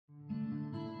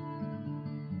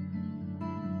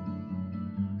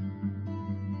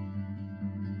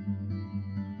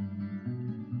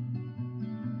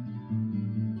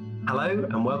Hello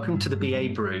and welcome to the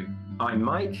BA Brew. I'm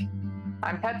Mike.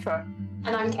 I'm Petra.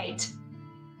 And I'm Kate.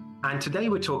 And today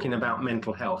we're talking about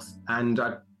mental health. And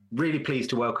I'm really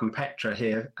pleased to welcome Petra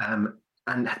here.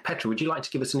 And Petra, would you like to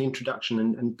give us an introduction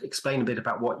and explain a bit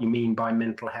about what you mean by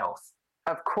mental health?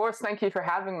 Of course, thank you for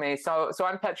having me. So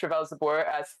I'm Petra Velzeboer,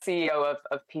 CEO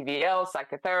of PVL,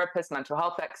 psychotherapist, mental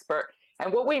health expert.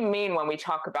 And what we mean when we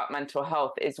talk about mental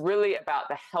health is really about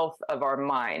the health of our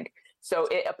mind. So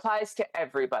it applies to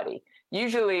everybody.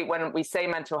 Usually when we say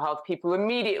mental health, people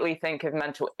immediately think of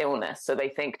mental illness. So they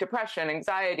think depression,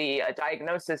 anxiety, a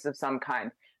diagnosis of some kind.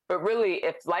 But really,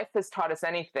 if life has taught us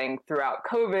anything throughout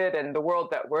COVID and the world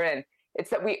that we're in,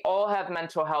 it's that we all have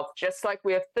mental health, just like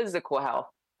we have physical health.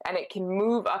 And it can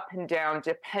move up and down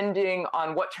depending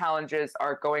on what challenges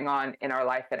are going on in our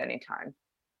life at any time.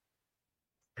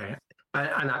 Okay.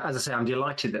 And as I say, I'm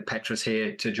delighted that Petra's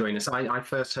here to join us. I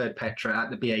first heard Petra at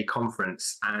the BA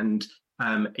conference, and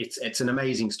it's an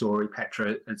amazing story.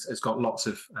 Petra has got lots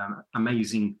of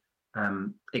amazing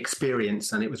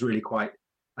experience, and it was really quite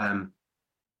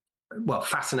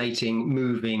fascinating,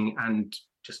 moving, and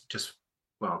just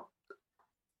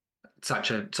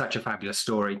such a fabulous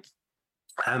story.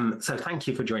 So thank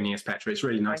you for joining us, Petra. It's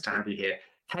really nice to have you here.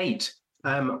 Kate,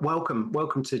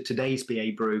 welcome to today's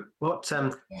BA Brew.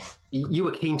 You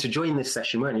were keen to join this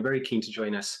session, weren't you? Very keen to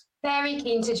join us. Very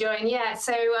keen to join, yeah.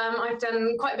 So I've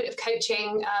done quite a bit of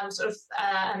coaching,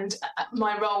 and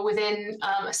my role within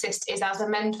Assist is as a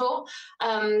mentor.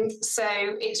 So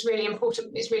it's really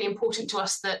important. It's really important to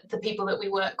us that the people that we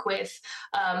work with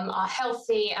are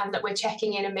healthy, and that we're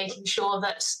checking in and making sure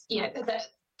that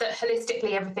that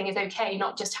holistically everything is okay,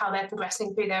 not just how they're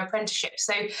progressing through their apprenticeship.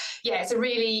 So yeah,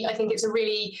 I think it's a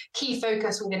really key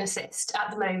focus within Assist at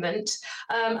the moment.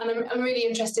 And I'm really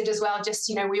interested as well,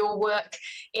 we all work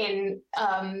in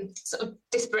sort of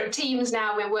disparate teams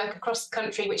now. We work across the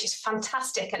country, which is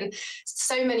fantastic, and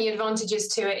so many advantages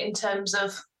to it in terms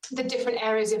of the different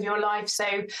areas of your life. So,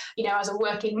 as a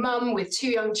working mum with 2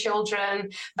 young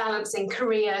children, balancing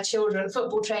career, children,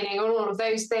 football training, and all of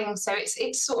those things. So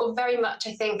it's sort of very much,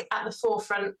 I think, at the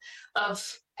forefront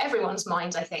of everyone's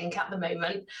minds, I think, at the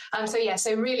moment.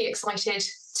 So really excited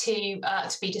to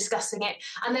be discussing it,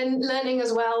 and then learning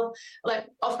as well, like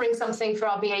offering something for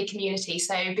our BA community.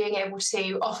 So being able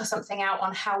to offer something out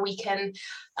on how we can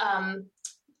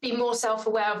be more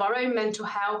self-aware of our own mental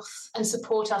health and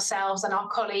support ourselves and our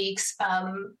colleagues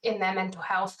in their mental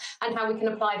health, and how we can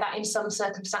apply that in some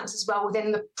circumstances as well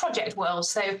within the project world.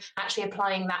 So actually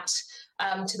applying that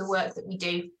to the work that we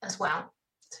do as well.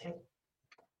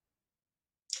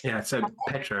 So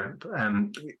Petra,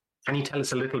 can you tell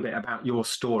us a little bit about your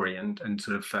story and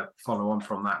sort of follow on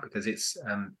from that, because it's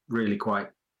really quite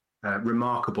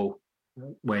remarkable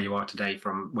where you are today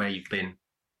from where you've been.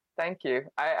 Thank you.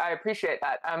 I appreciate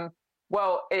that.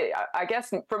 I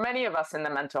guess for many of us in the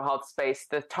mental health space,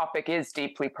 the topic is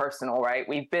deeply personal, right?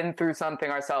 We've been through something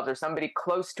ourselves, or somebody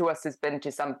close to us has been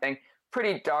to something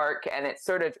pretty dark, and it's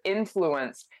sort of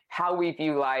influenced how we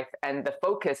view life and the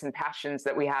focus and passions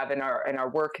that we have in our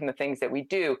work and the things that we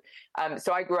do.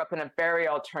 So I grew up in a very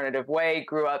alternative way,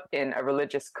 grew up in a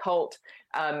religious cult,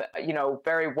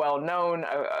 very well known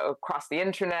across the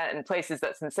internet and places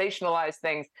that sensationalize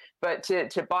things. But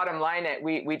to bottom line it,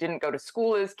 we didn't go to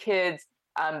school as kids.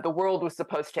 The world was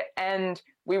supposed to end.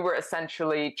 We were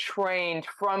essentially trained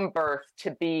from birth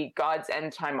to be God's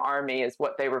end time army, is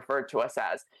what they referred to us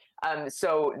as.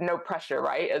 So no pressure,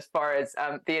 right? As far as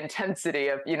the intensity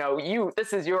of,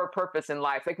 this is your purpose in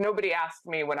life. Like, nobody asked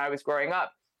me when I was growing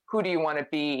up, who do you want to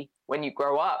be when you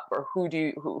grow up? Or what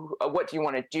do you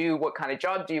want to do? What kind of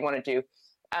job do you want to do?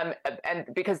 And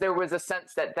because there was a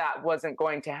sense that wasn't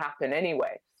going to happen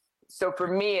anyway. So for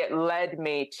me, it led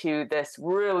me to this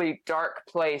really dark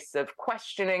place of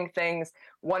questioning things,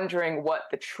 wondering what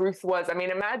the truth was. I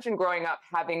mean, imagine growing up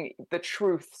having the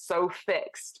truth so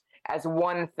fixed as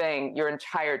one thing your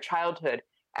entire childhood.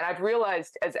 And I've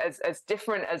realized, as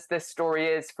different as this story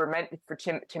is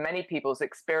to many people's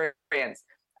experience,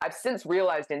 I've since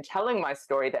realized in telling my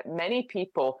story that many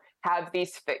people have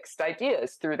these fixed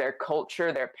ideas through their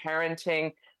culture, their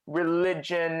parenting,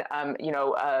 religion,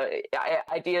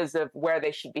 ideas of where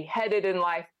they should be headed in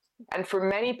life. And for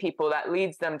many people, that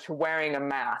leads them to wearing a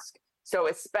mask. So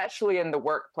especially in the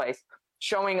workplace,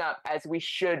 showing up as we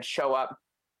should show up.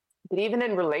 But even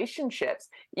in relationships,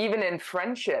 even in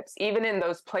friendships, even in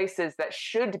those places that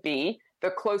should be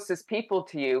the closest people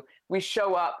to you, we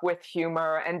show up with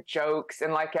humor and jokes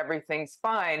and like everything's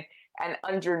fine, and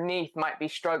underneath might be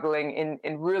struggling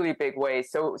in really big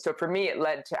ways. So for me, it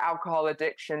led to alcohol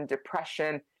addiction,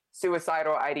 depression,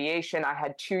 suicidal ideation. I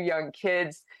had 2 young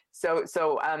kids. So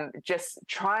just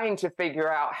trying to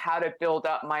figure out how to build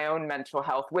up my own mental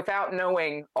health without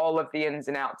knowing all of the ins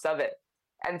and outs of it.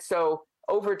 And so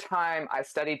over time, I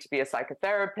studied to be a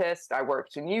psychotherapist. I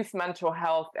worked in youth mental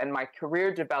health, and my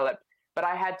career developed. But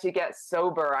I had to get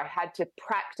sober. I had to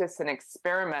practice and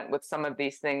experiment with some of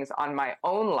these things on my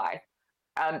own life,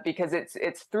 because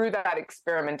it's through that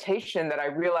experimentation that I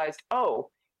realized, oh,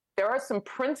 there are some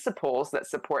principles that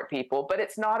support people, but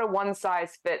it's not a one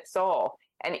size fits all.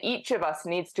 And each of us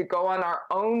needs to go on our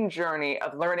own journey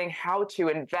of learning how to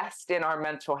invest in our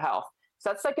mental health. So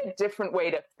that's like a different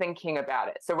way of thinking about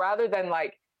it. So rather than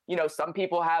like, some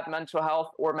people have mental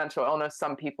health or mental illness,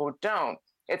 some people don't.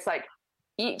 It's like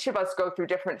each of us go through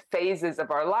different phases of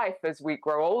our life as we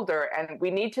grow older, and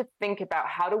we need to think about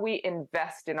how do we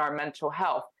invest in our mental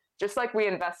health, just like we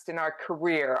invest in our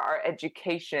career, our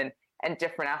education, and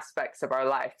different aspects of our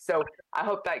life. So I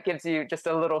hope that gives you just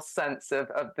a little sense of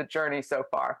the journey so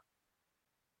far.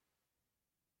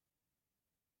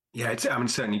 Yeah, it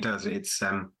certainly does. It's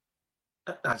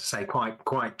as I say,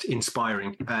 quite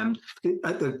inspiring.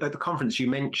 At the conference, you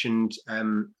mentioned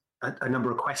a number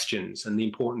of questions and the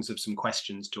importance of some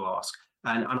questions to ask.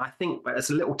 And I think as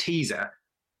a little teaser,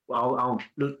 I'll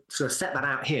sort of set that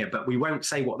out here, but we won't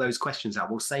say what those questions are.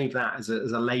 We'll save that as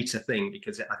a later thing,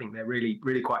 because I think they're really,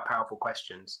 really quite powerful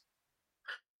questions.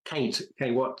 Kate,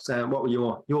 what were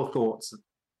your thoughts?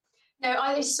 No,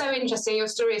 it's so interesting. Your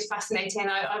story is fascinating.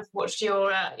 I've watched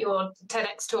your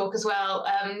TEDx talk as well,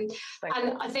 and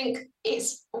I think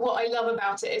it's what I love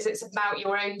about it is it's about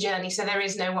your own journey. So there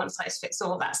is no one size fits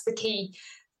all. That's the key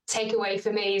takeaway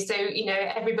for me. So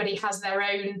everybody has their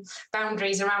own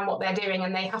boundaries around what they're doing,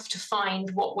 and they have to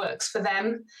find what works for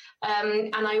them.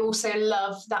 And I also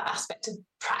love that aspect of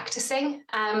practicing,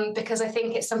 because I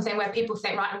think it's something where people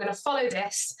think, right, I'm going to follow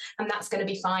this and that's going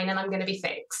to be fine and I'm going to be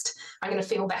fixed. I'm going to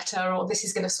feel better, or this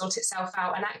is going to sort itself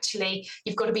out. And actually,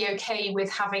 you've got to be okay with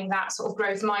having that sort of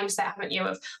growth mindset, haven't you?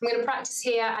 Of I'm going to practice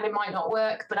here and it might not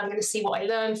work, but I'm going to see what I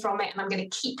learn from it and I'm going to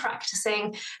keep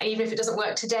practicing. And even if it doesn't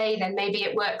work today, then maybe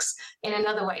it works in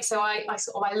another way. So I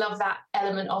love that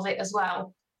element of it as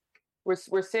well.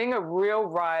 We're seeing a real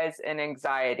rise in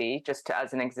anxiety, just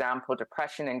as an example,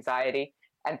 depression, anxiety.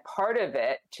 And part of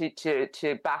it,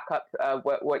 to back up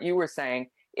what you were saying,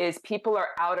 is people are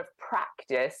out of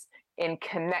practice in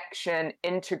connection,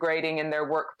 integrating in their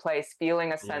workplace,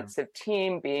 feeling a sense of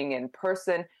team, being in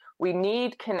person. We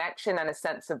need connection and a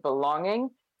sense of belonging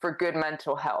for good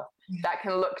mental health. That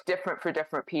can look different for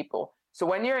different people. So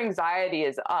when your anxiety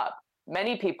is up,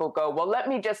 many people go, well, let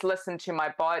me just listen to my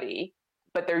body,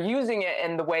 but they're using it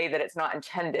in the way that it's not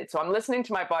intended. So I'm listening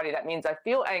to my body. That means I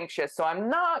feel anxious. So I'm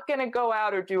not going to go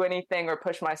out or do anything or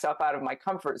push myself out of my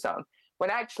comfort zone. When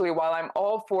actually, while I'm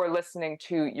all for listening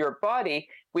to your body,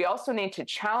 we also need to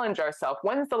challenge ourselves.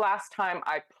 When's the last time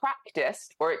I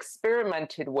practiced or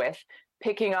experimented with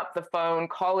picking up the phone,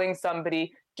 calling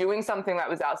somebody, doing something that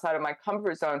was outside of my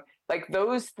comfort zone? Like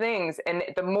those things, and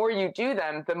the more you do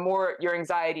them, the more your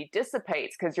anxiety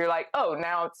dissipates, because you're like, oh,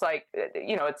 now it's like,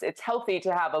 it's healthy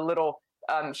to have a little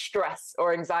stress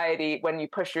or anxiety when you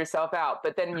push yourself out,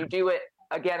 but then you do it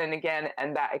again and again,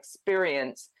 and that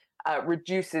experience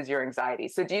reduces your anxiety.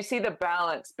 So do you see the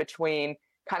balance between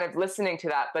kind of listening to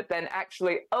that, but then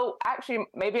actually,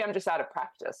 maybe I'm just out of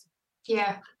practice?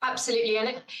 Yeah, absolutely.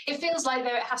 And it feels like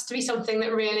there has to be something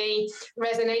that really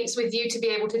resonates with you to be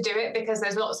able to do it, because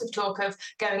there's lots of talk of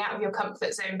going out of your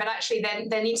comfort zone. But actually, then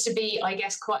there needs to be, I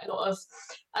guess, quite a lot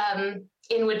of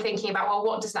inward thinking about, well,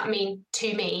 what does that mean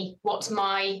to me? What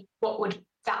would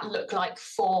that look like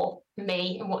for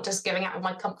me? And what does going out of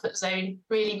my comfort zone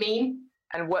really mean?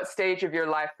 And what stage of your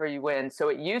life are you in? So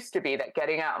it used to be that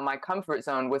getting out of my comfort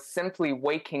zone was simply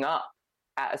waking up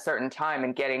at a certain time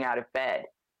and getting out of bed.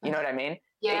 You know what I mean?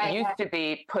 Yeah, it used to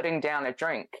be putting down a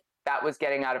drink. That was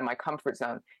getting out of my comfort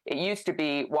zone. It used to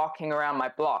be walking around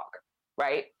my block,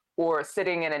 right? Or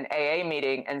sitting in an AA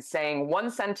meeting and saying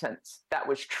one sentence that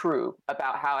was true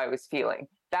about how I was feeling.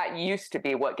 That used to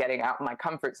be what getting out of my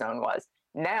comfort zone was.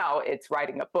 Now it's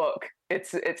writing a book.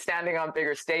 It's standing on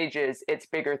bigger stages. It's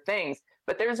bigger things.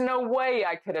 But there's no way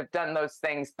I could have done those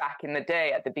things back in the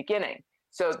day at the beginning.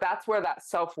 So that's where that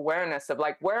self-awareness of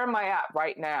like, where am I at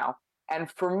right now? And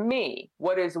for me,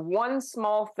 what is one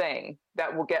small thing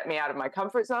that will get me out of my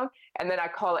comfort zone? And then I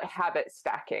call it habit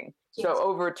stacking. Yes. So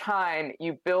over time,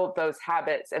 you build those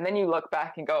habits and then you look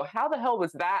back and go, how the hell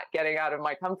was that getting out of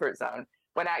my comfort zone?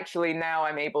 When actually now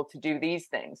I'm able to do these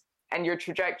things. And your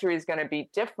trajectory is going to be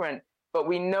different. But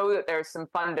we know that there are some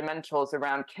fundamentals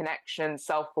around connection,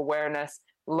 self-awareness,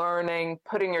 learning,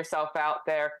 putting yourself out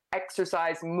there,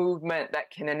 exercise, movement that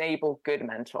can enable good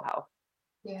mental health.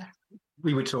 Yeah.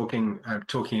 we were talking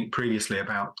previously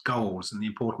about goals and the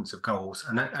importance of goals,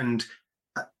 and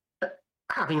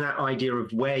having that idea of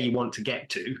where you want to get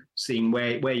to, seeing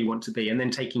where you want to be, and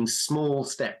then taking small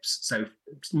steps, so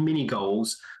mini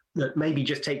goals that maybe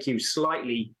just take you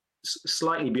slightly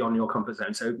beyond your comfort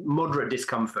zone. So moderate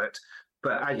discomfort,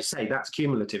 but as you say, that's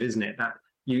cumulative, isn't it? That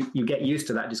you get used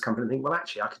to that discomfort and think, well,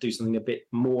 actually, I could do something a bit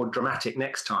more dramatic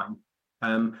next time.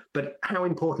 But how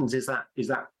important is that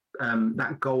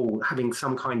goal, having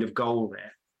some kind of goal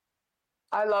there?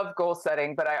 I love goal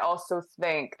setting, but I also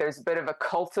think there's a bit of a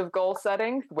cult of goal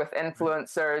setting with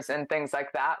influencers and things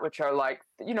like that, which are like,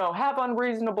 have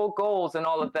unreasonable goals and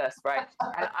all of this, right?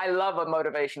 And I love a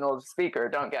motivational speaker,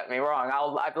 don't get me wrong.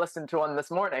 I've listened to one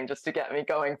this morning just to get me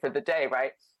going for the day,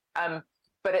 right?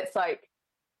 But it's like,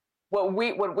 what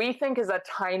we think is a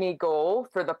tiny goal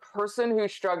for the person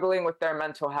who's struggling with their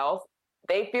mental health,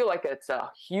 they feel like it's a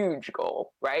huge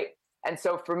goal, right? And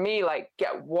so for me, like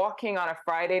walking on a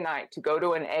Friday night to go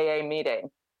to an AA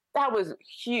meeting, that was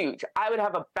huge. I would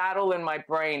have a battle in my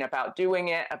brain about doing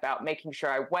it, about making sure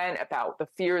I went, about the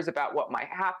fears about what might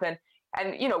happen.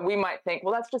 And, we might think,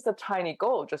 well, that's just a tiny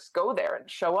goal. Just go there and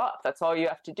show up. That's all you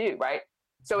have to do, right?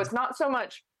 So it's not so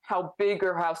much how big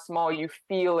or how small you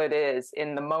feel it is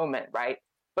in the moment, right?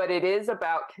 But it is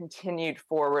about continued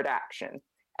forward action.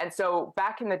 And so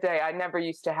back in the day, I never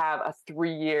used to have a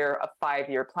 3-year, a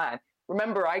 5-year plan.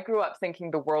 Remember, I grew up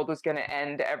thinking the world was going to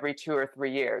end every 2 or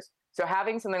 3 years. So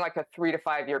having something like a 3 to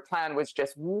 5 year plan was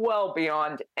just well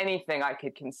beyond anything I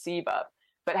could conceive of.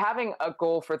 But having a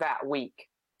goal for that week,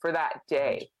 for that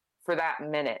day, for that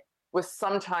minute was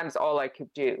sometimes all I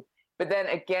could do. But then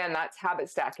again, that's habit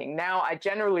stacking. Now I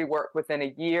generally work within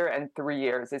a year and 3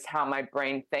 years is how my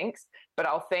brain thinks, but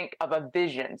I'll think of a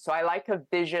vision. So I like a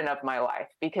vision of my life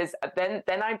because then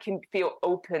I can feel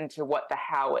open to what the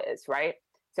how is, right?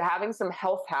 So having some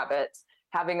health habits,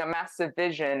 having a massive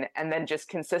vision, and then just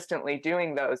consistently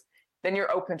doing those, then you're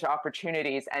open to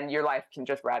opportunities and your life can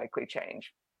just radically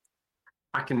change.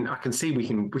 I can see we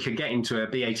could get into a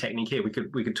BA technique here.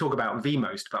 We could talk about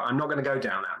vMost, but I'm not going to go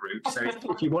down that route. So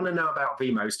if you want to know about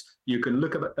vMost, you can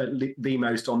look at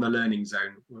vMost on the Learning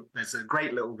Zone. There's a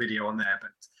great little video on there,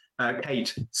 but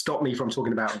Kate, stop me from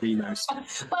talking about vMost.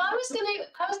 Well, I was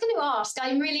going to ask.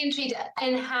 I'm really intrigued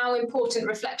in how important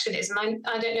reflection is, and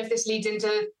I don't know if this leads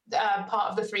into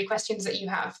part of the 3 questions that you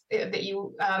have that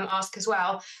you ask as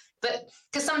well. But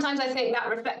because sometimes I think that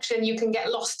reflection, you can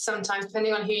get lost sometimes,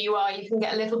 depending on who you are. You can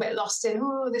get a little bit lost in,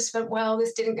 oh, this went well,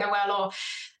 this didn't go well, or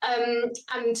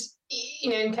and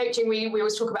in coaching we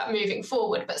always talk about moving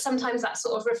forward, but sometimes that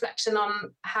sort of reflection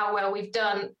on how well we've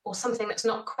done or something that's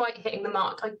not quite hitting the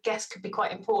mark, I guess, could be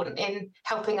quite important in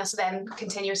helping us then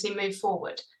continuously move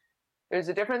forward. There's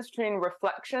a difference between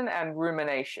reflection and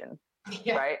rumination,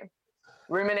 right?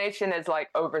 Rumination is like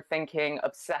overthinking,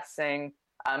 obsessing,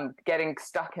 getting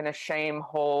stuck in a shame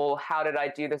hole. How did I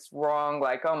do this wrong?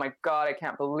 Like, oh my God, I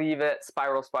can't believe it.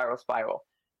 Spiral, spiral, spiral.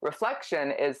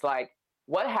 Reflection is like,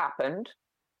 what happened?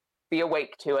 Be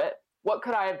awake to it. What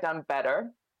could I have done better?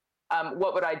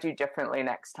 What would I do differently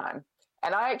next time?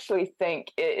 And I actually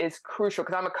think it is crucial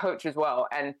because I'm a coach as well.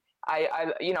 And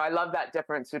I love that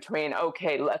difference between,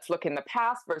 okay, let's look in the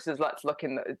past versus let's look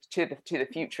to the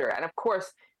future. And of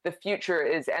course, the future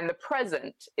is, and the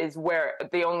present is where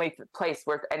the only place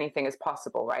where anything is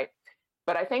possible, right?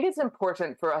 But I think it's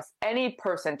important for us, any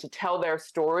person, to tell their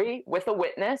story with a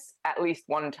witness at least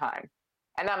one time.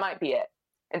 And that might be it.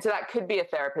 And so that could be a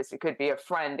therapist, it could be a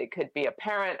friend, it could be a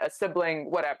parent, a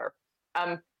sibling, whatever.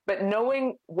 But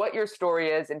knowing what your story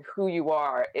is and who you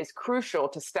are is crucial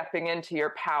to stepping into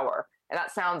your power. And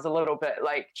that sounds a little bit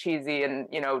like cheesy and,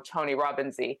 Tony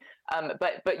Robbins-y.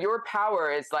 But your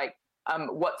power is like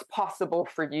what's possible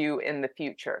for you in the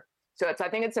future. So I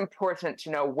think it's important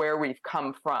to know where we've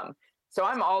come from. So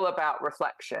I'm all about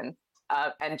reflection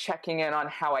and checking in on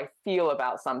how I feel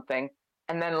about something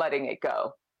and then letting it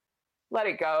go. Let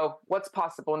it go. What's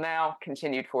possible now?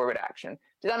 Continued forward action.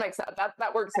 Does that make sense?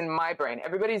 That works in my brain.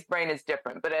 Everybody's brain is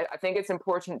different, but I think it's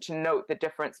important to note the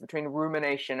difference between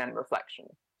rumination and reflection.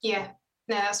 Yeah,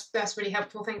 no, that's really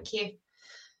helpful. Thank you.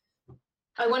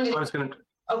 I wondered.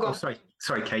 Oh,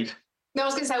 sorry, Kate. No, I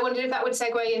was going to say, I wondered if that would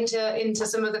segue into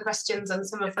some of the questions and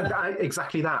some of the...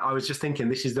 Exactly that. I was just thinking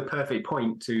this is the perfect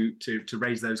point to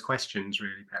raise those questions,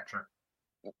 really, Petra.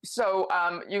 So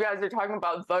you guys are talking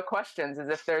about the questions as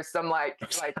if there's some like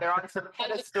they're on some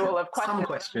pedestal of questions. Some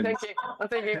questions. I'm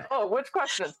thinking, oh, which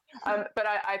questions? But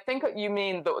I think you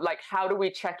mean how do we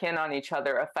check in on each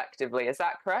other effectively? Is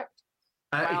that correct?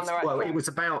 It was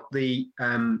about the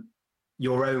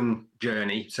your own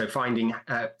journey. So finding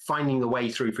the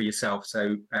way through for yourself.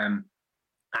 So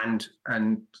and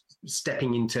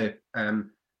stepping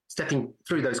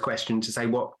through those questions to say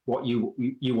what you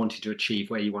wanted to achieve,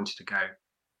 where you wanted to go.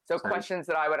 So questions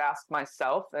that I would ask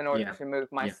myself in order to move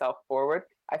myself forward.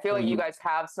 I feel like you guys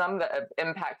have some that have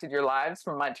impacted your lives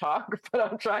from my talk, but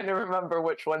I'm trying to remember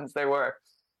which ones they were.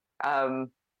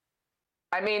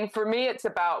 I mean, for me, it's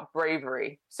about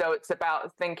bravery. So it's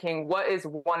about thinking, what is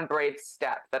one brave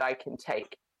step that I can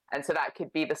take? And so that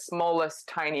could be the smallest,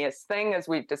 tiniest thing, as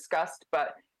we've discussed.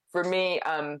 But for me,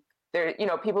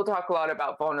 people talk a lot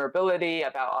about vulnerability,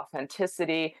 about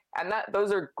authenticity, and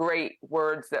those are great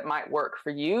words that might work for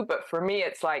you. But for me,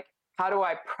 it's like, how do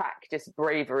I practice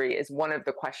bravery is one of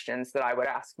the questions that I would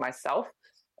ask myself.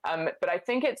 But I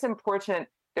think it's important.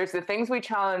 There's the things we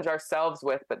challenge ourselves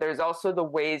with, but there's also the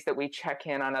ways that we check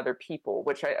in on other people,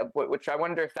 which I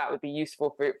wonder if that would be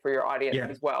useful for your audience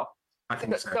as well. I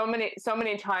think so. So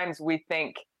many times we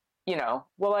think,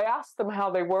 well, I asked them how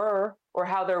they were or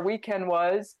how their weekend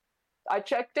was. I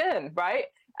checked in, right?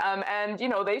 And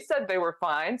they said they were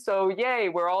fine. So yay,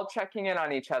 we're all checking in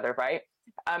on each other, right?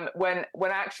 When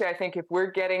actually I think if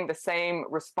we're getting the same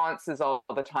responses all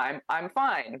the time, I'm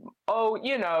fine. Oh,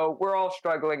 we're all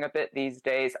struggling a bit these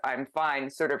days. I'm fine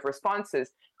sort of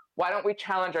responses. Why don't we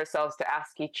challenge ourselves to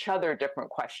ask each other different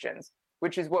questions,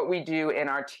 which is what we do in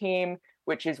our team,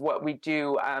 which is what we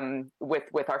do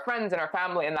with our friends and our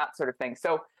family and that sort of thing.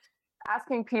 So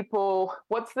asking people,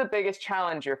 what's the biggest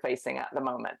challenge you're facing at the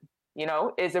moment?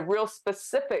 Is a real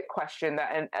specific question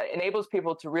that enables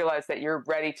people to realize that you're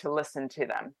ready to listen to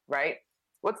them, right?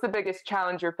 What's the biggest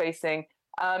challenge you're facing?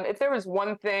 If there was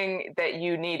one thing that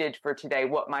you needed for today,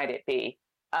 what might it be?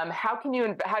 How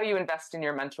do you invest in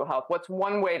your mental health? What's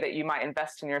one way that you might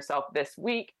invest in yourself this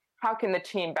week? How can the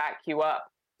team back you up?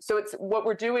 So what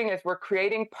we're doing is we're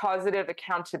creating positive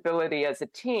accountability as a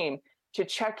team to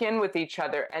check in with each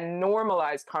other and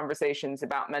normalize conversations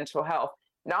about mental health.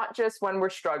 Not just when we're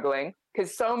struggling,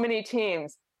 because so many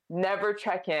teams never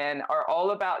check in, are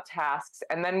all about tasks.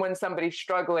 And then when somebody's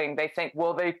struggling, they think,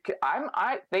 well, they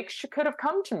could have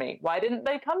come to me. Why didn't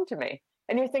they come to me?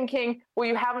 And you're thinking, well,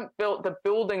 you haven't built the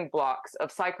building blocks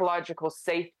of psychological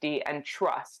safety and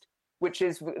trust, which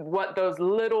is what those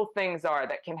little things are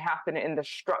that can happen in the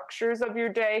structures of your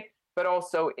day, but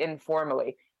also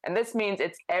informally. And this means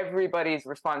it's everybody's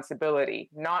responsibility,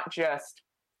 not just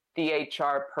the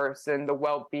HR person, the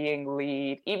well-being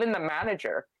lead, even the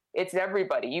manager. It's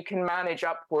everybody. You can manage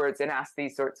upwards and ask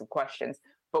these sorts of questions.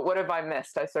 But what have I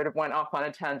missed? I sort of went off on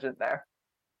a tangent there.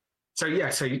 So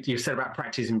you said about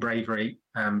practicing bravery.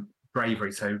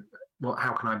 So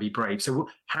how can I be brave? So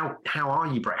how are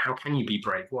you brave? How can you be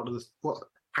brave?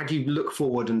 How do you look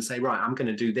forward and say, right, I'm going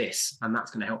to do this, and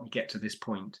that's going to help me get to this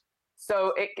point?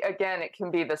 So it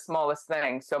can be the smallest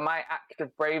thing. So my act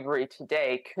of bravery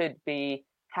today could be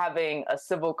having a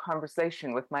civil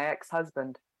conversation with my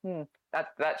ex-husband.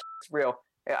 That's real.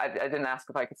 I didn't ask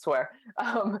if I could swear.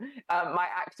 My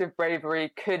act of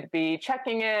bravery could be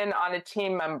checking in on a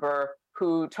team member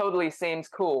who totally seems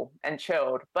cool and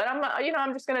chilled, but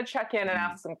I'm just going to check in and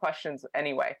ask some questions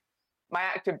anyway. My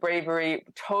act of bravery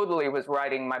totally was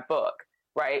writing my book,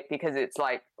 right? Because it's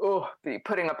like,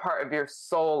 putting a part of your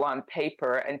soul on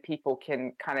paper and people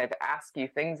can kind of ask you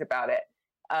things about it.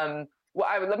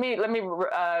 Let me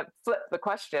flip the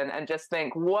question and just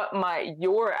think, what might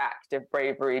your act of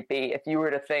bravery be if you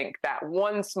were to think that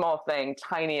one small thing,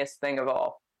 tiniest thing of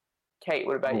all? Kate,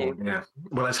 what about you? Yeah.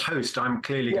 Well, as host, I'm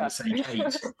clearly going to say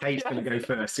Kate. Kate's going to go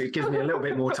first. So it gives me a little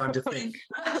bit more time to think.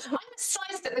 I'm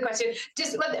sized at the question.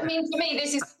 For me,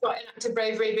 this is quite an act of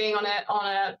bravery, being on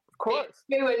a course.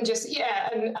 And just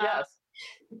yes.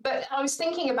 But I was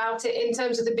thinking about it in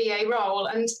terms of the BA role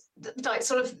and like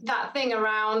sort of that thing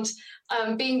around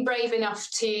being brave enough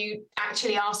to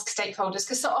actually ask stakeholders,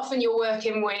 because so often you're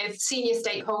working with senior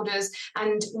stakeholders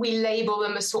and we label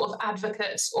them as sort of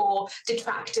advocates or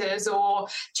detractors or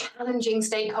challenging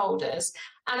stakeholders.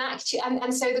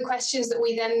 And so the questions that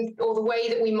we then, or the way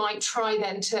that we might try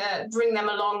then to bring them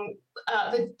along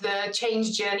the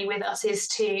change journey with us is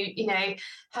to,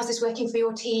 how's this working for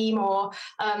your team? Or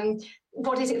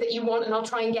what is it that you want? And I'll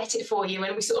try and get it for you.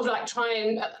 And we sort of like try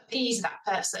and appease that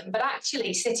person, but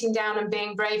actually sitting down and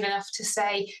being brave enough to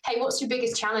say, hey, what's your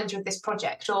biggest challenge with this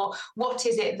project? Or what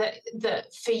is it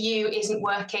that for you isn't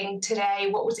working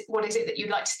today? What is it that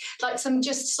you'd like some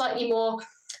just slightly more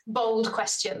bold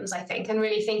questions, I think, and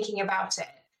really thinking about it.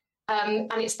 And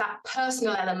it's that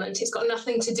personal element. It's got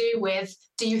nothing to do with,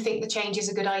 do you think the change is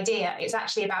a good idea? It's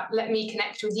actually about, let me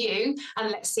connect with you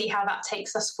and let's see how that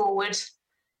takes us forward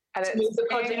And to move the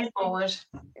project forward.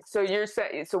 So you're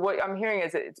saying, so what I'm hearing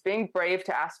is it's being brave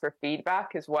to ask for feedback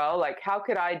as well. Like, how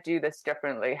could I do this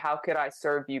differently? How could I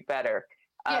serve you better?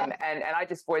 And I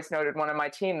just voice noted one of my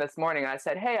team this morning. I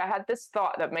said, hey, I had this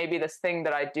thought that maybe this thing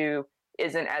that I do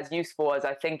isn't as useful as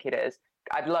I think it is.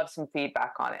 I'd love some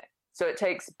feedback on it. So it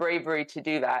takes bravery to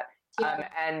do that.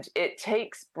 And it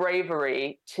takes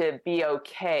bravery to be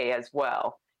okay as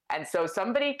well. And so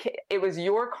it was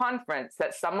your conference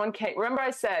that someone came. Remember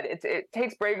I said it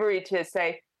takes bravery to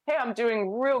say, hey, I'm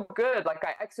doing real good. Like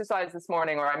I exercised this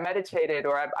morning, or I meditated,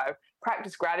 or I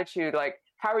practiced gratitude. Like,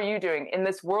 how are you doing? In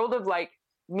this world of like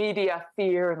media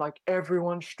fear and like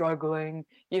everyone's struggling,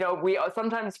 we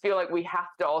sometimes feel like we have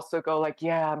to also go like,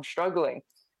 yeah, I'm struggling.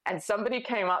 And somebody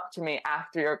came up to me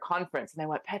after your conference and they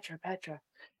went, Petra.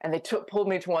 And they pulled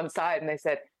me to one side and they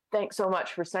said, thanks so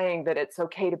much for saying that it's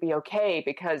okay to be okay,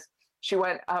 because she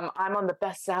went, I'm on the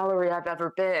best salary I've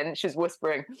ever been. She's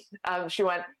whispering. She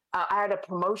went, I had a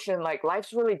promotion, like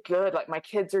life's really good. Like my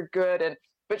kids are good.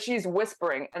 But she's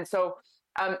whispering. And so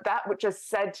that just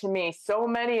said to me, so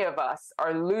many of us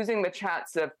are losing the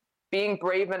chance of being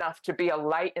brave enough to be a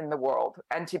light in the world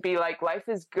and to be like, life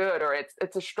is good, or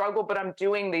it's a struggle, but I'm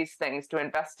doing these things to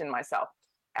invest in myself.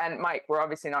 And Mike, we're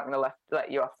obviously not going to let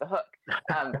you off the hook.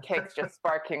 Kate's just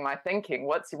sparking my thinking.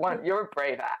 What's your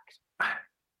brave act?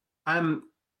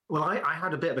 Well, I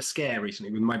had a bit of a scare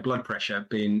recently with my blood pressure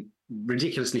being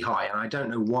ridiculously high, and I don't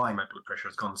know why my blood pressure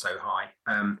has gone so high.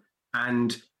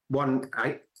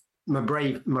 My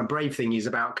brave thing is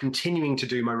about continuing to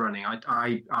do my running.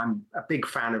 I'm a big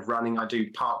fan of running. I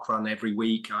do park run every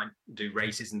week. I do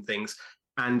races and things.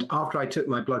 And after I took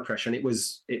my blood pressure, and it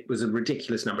was a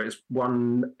ridiculous number. It was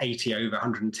 180 over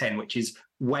 110, which is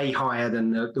way higher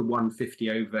than the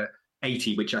 150 over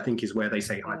 80, which I think is where they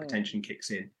say hypertension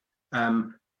kicks in.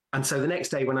 And so the next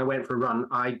day when I went for a run,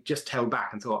 I just held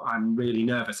back and thought, I'm really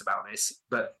nervous about this.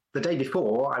 But the day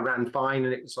before, I ran fine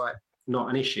and it was like not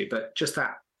an issue. But just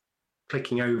that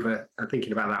clicking over and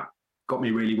thinking about that got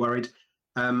me really worried.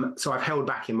 So I've held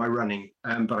back in my running,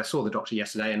 but I saw the doctor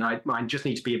yesterday, and I just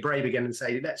need to be brave again and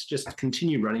say, let's just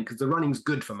continue running, because the running's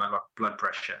good for my blood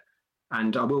pressure,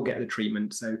 and I will get the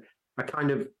treatment. So I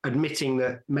kind of admitting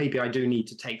that maybe I do need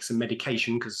to take some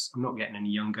medication because I'm not getting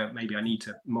any younger. Maybe I need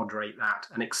to moderate that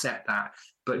and accept that,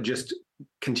 but just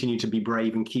continue to be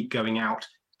brave and keep going out.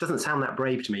 It doesn't sound that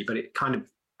brave to me, but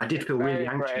I did feel really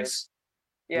anxious.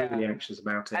 Really anxious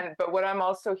about it. But what I'm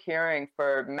also hearing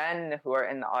for men who are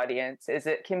in the audience is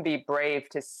it can be brave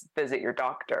to visit your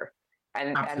doctor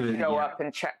and show up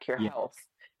and check your health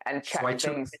and check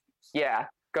things.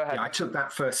 Go ahead. I took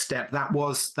that first step. That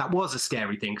was a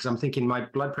scary thing, because I'm thinking my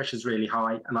blood pressure is really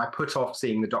high, and I put off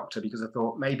seeing the doctor because I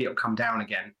thought maybe it'll come down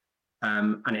again,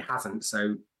 and it hasn't.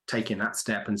 So taking that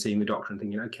step and seeing the doctor and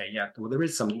thinking, okay, well, there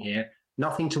is something here.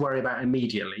 Nothing to worry about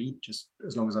immediately, just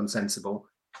as long as I'm sensible.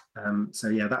 I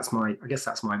guess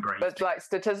that's my brain. But like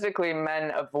statistically,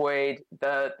 men avoid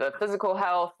the physical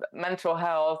health, mental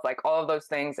health, like all of those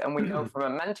things. And we know from a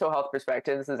mental health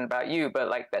perspective, this isn't about you, but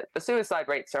like the suicide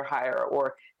rates are higher,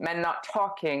 or men not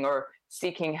talking or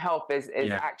seeking help is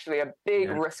actually a big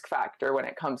risk factor when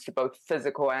it comes to both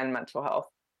physical and mental health.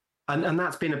 And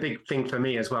that's been a big thing for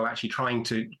me as well, actually trying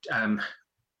to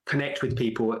connect with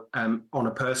people on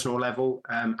a personal level,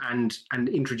 and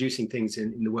introducing things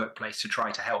in the workplace to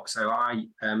try to help. So I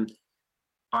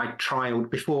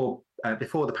trialed before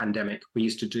the pandemic. We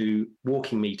used to do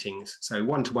walking meetings. So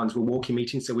one-to-ones were walking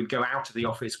meetings. So we'd go out of the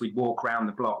office, we'd walk around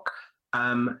the block,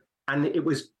 and it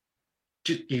was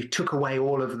just, you took away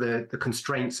all of the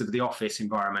constraints of the office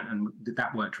environment, and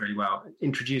that worked really well.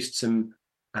 Introduced some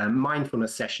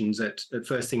mindfulness sessions at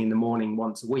first thing in the morning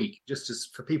once a week,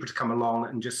 just for people to come along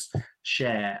and just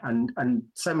share. And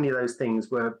so many of those things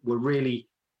were really,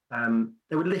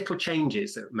 there were little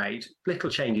changes that made little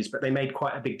changes, but they made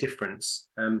quite a big difference.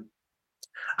 There's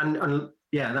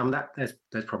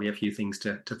probably a few things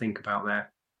to think about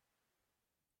there.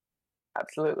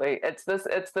 Absolutely. It's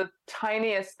the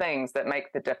tiniest things that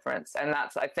make the difference. And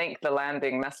that's, I think, the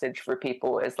landing message for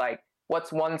people is like,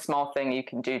 what's one small thing you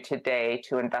can do today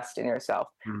to invest in yourself?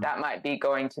 That might be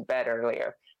going to bed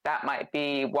earlier. That might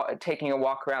be taking a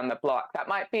walk around the block. That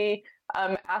might be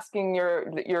asking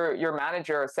your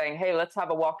manager, saying, hey, let's have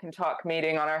a walk and talk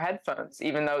meeting on our headphones,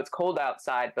 even though it's cold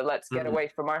outside, but let's get away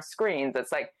from our screens.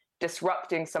 It's like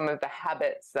disrupting some of the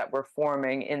habits that we're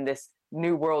forming in this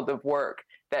new world of work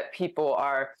that people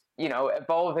are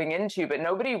evolving into, but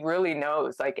nobody really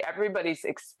knows. Like everybody's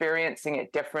experiencing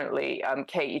it differently.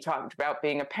 Kate, you talked about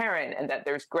being a parent and that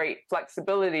there's great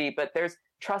flexibility, but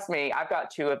trust me, I've got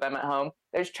two of them at home.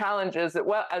 There's challenges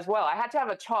as well. I had to have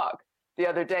a talk the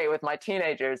other day with my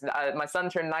teenagers. My son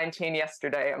turned 19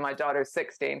 yesterday and my daughter's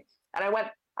 16. And I went,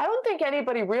 I don't think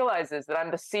anybody realizes that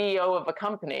I'm the CEO of a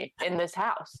company in this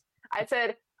house. I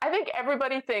said, I think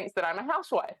everybody thinks that I'm a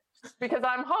housewife because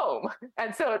I'm home.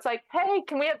 And so it's like, hey,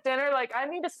 can we have dinner? Like, I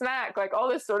need a snack, like all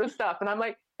this sort of stuff. And I'm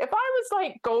like, if I was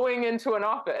like going into an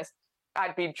office,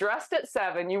 I'd be dressed at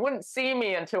 7. You wouldn't see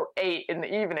me until 8 in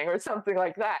the evening or something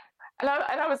like that. And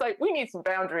I was like, we need some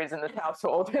boundaries in this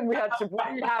household. And we had to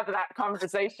have that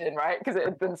conversation, right? Because it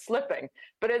had been slipping.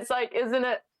 But it's like, isn't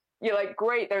it, you're like,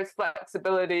 great, there's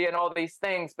flexibility and all these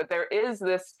things, but there is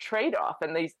this trade-off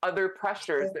and these other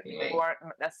pressures that people aren't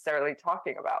necessarily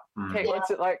talking about. Kate, what's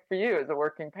it like for you as a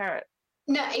working parent?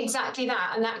 No, exactly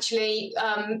that. And actually,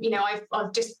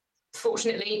 I've just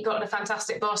fortunately gotten a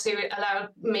fantastic boss who allowed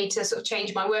me to sort of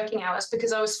change my working hours,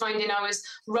 because I was finding I was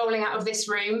rolling out of this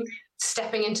room,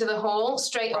 stepping into the hall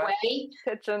straight away.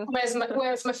 Kitchen. Where's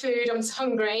my food? I'm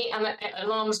hungry, and it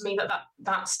alarms me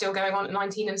that's still going on at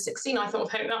 19 and 16. I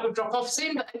thought, hope that would drop off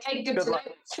soon, but okay, good to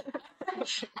know.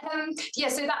 So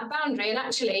that boundary, and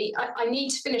actually I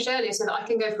need to finish earlier so that I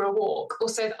can go for a walk, or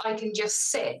so that I can just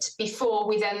sit before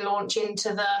we then launch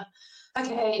into the,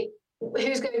 okay,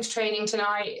 who's going to training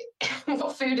tonight?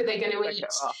 What food are they going to eat?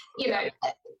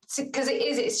 Because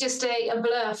it's just a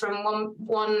blur from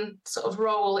one sort of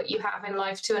role that you have in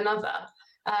life to another.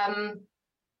 And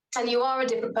you are a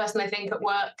different person, I think, at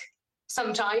work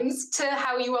sometimes to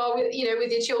how you are with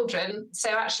your children. So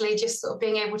actually just sort of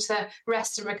being able to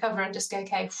rest and recover and just go,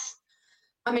 okay,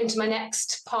 I'm into my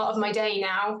next part of my day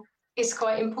now, is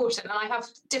quite important. And I have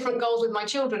different goals with my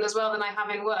children as well than I have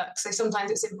in work. So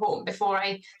sometimes it's important before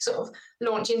I sort of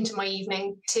launch into my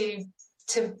evening to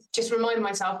just remind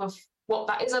myself of what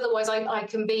that is. Otherwise I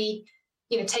can be,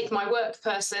 take my work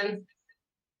person,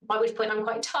 by which point I'm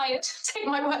quite tired, take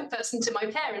my work person to my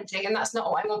parenting, and that's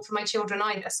not what I want for my children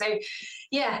either. So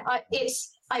yeah,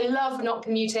 I love not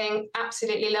commuting,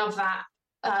 absolutely love that,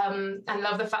 and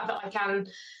love the fact that I can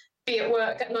be at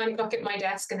work at 9 o'clock at my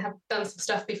desk and have done some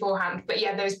stuff beforehand. But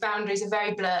yeah, those boundaries are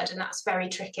very blurred, and that's very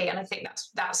tricky. And I think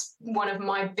that's one of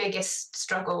my biggest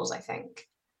struggles, I think.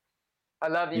 I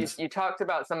love you. You talked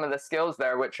about some of the skills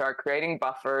there, which are creating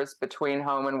buffers between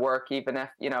home and work, even if,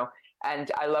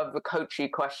 and I love the coachy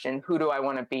question, who do I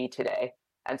want to be today?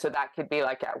 And so that could be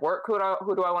like at work, who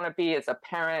do I want to be as a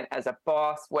parent, as a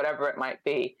boss, whatever it might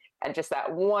be. And just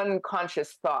that one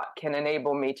conscious thought can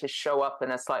enable me to show up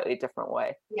in a slightly different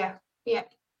way. Yeah.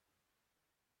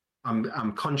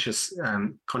 I'm conscious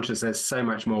there's so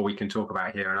much more we can talk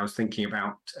about here. And I was thinking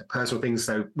about personal things.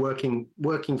 So working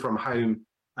from home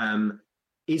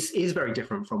is very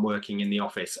different from working in the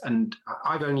office. And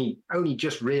I've only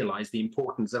just realized the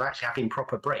importance of actually having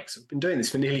proper breaks. I've been doing this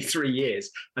for nearly 3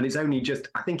 years, and it's only just,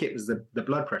 I think it was the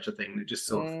blood pressure thing that just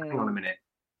sort of, hang on a minute.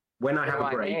 When I have a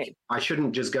break, I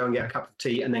shouldn't just go and get a cup of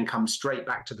tea and then come straight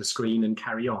back to the screen and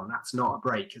carry on. That's not a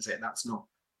break, is it? That's not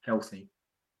healthy.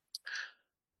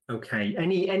 Okay.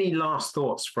 Any last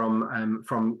thoughts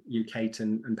from you, Kate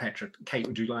and Petra? Kate,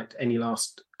 would you like any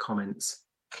last comments?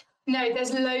 No,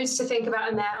 there's loads to think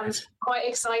about in there. I'm quite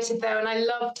excited though, and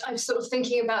I'm sort of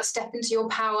thinking about step into your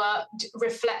power,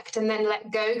 reflect, and then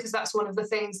let go, because that's one of the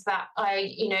things that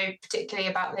I, particularly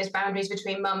about those boundaries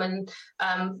between mum and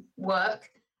work.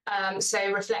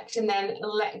 So reflect and then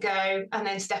let go, and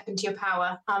then step into your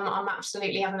power. I'm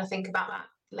absolutely having to think about that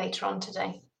later on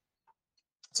today.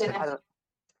 So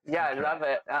yeah, I love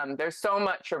it. There's so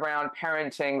much around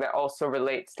parenting that also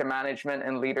relates to management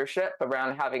and leadership,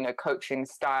 around having a coaching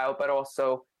style, but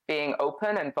also being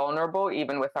open and vulnerable,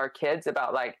 even with our kids,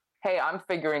 about like, hey, I'm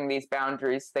figuring these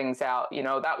boundaries things out.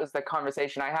 That was the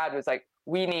conversation I had, was like,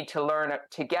 we need to learn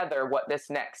together what this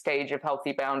next stage of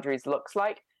healthy boundaries looks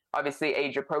like. Obviously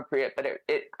age appropriate, but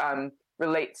it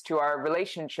relates to our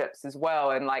relationships as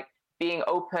well. And like being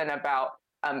open about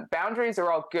boundaries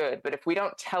are all good, but if we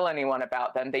don't tell anyone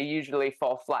about them, they usually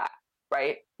fall flat,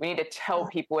 right? We need to tell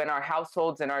people in our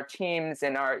households, in our teams,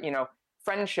 in our,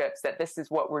 friendships, that this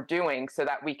is what we're doing, so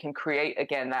that we can create,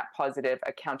 again, that positive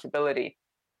accountability.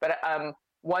 But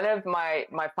one of my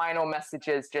final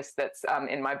messages, just that's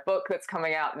in my book that's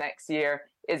coming out next year,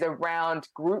 is around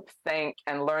groupthink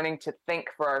and learning to think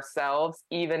for ourselves,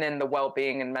 even in the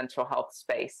well-being and mental health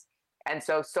space. And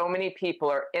so many people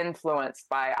are influenced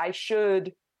by, I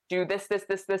should do this,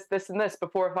 and this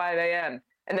before 5 a.m.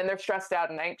 And then they're stressed out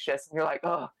and anxious. And you're like,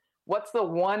 oh, what's the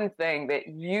one thing that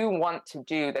you want to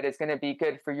do that is going to be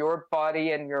good for your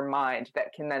body and your mind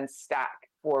that can then stack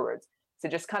forwards? So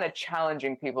just kind of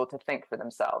challenging people to think for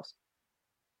themselves.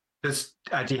 Do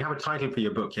you have a title for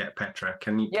your book yet, Petra?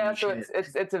 Can you so share?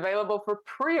 it's available for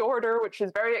pre-order, which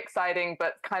is very exciting,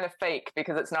 but kind of fake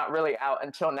because it's not really out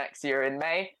until next year in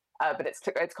May. But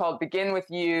it's called Begin With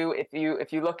You. If you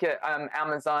look at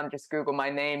Amazon, just Google my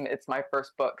name. It's my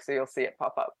first book, so you'll see it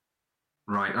pop up.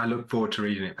 Right. I look forward to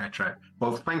reading it, Petra.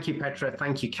 Well, thank you, Petra.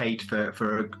 Thank you, Kate,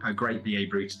 for a great BA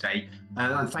Brew today.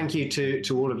 And thank you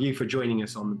to all of you for joining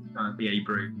us on BA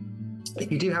Brew.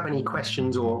 If you do have any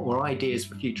questions or ideas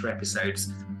for future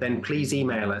episodes, then please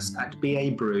email us at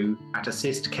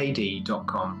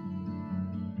babrew@assistkd.com.